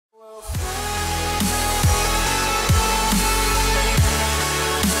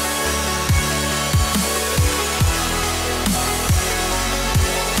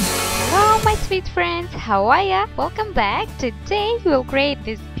sweet friends, how are ya? Welcome back. Today we'll create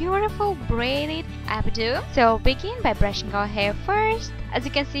this beautiful braided updo. So I'll begin by brushing our hair first. As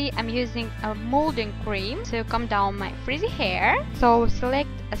you can see, I'm using a molding cream to calm down my frizzy hair. So select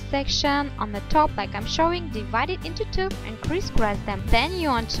a section on the top like I'm showing, divide it into two and crisscross them. Then you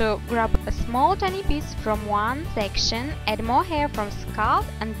want to grab a small tiny piece from one section, add more hair from scalp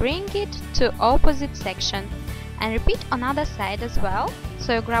and bring it to opposite section. And repeat on other side as well.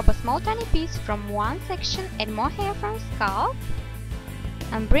 So you grab a small tiny piece from one section, add more hair from scalp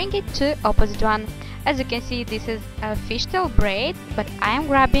and bring it to opposite one. As you can see, this is a fishtail braid, but I am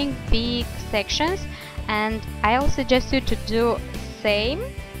grabbing big sections and I'll suggest you to do same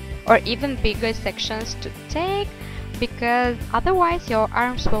or even bigger sections to take, because otherwise your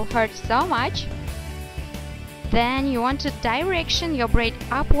arms will hurt so much. Then you want to direction your braid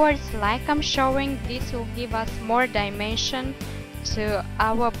upwards like I'm showing. This will give us more dimension to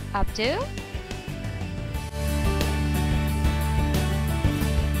our updo.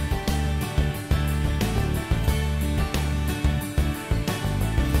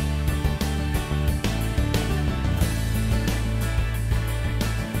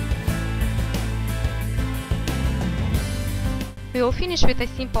 We will finish with a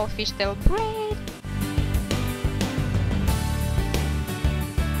simple fishtail braid.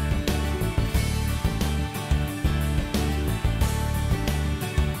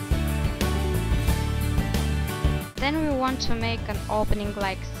 Then we want to make an opening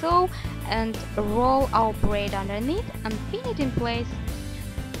like so and roll our braid underneath and pin it in place.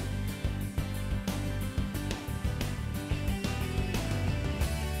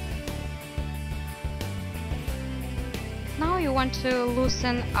 Now you want to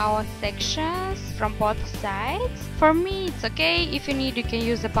loosen our sections from both sides. For me it's okay, if you need you can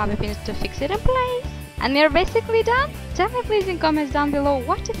use the bobby pins to fix it in place. And we're basically done. Tell me please in comments down below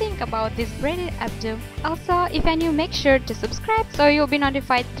what you think about this braided updo. Also, if you're new, make sure to subscribe so you'll be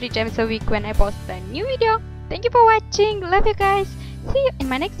notified 3 times a week when I post a new video. Thank you for watching. Love you guys. See you in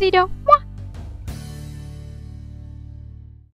my next video.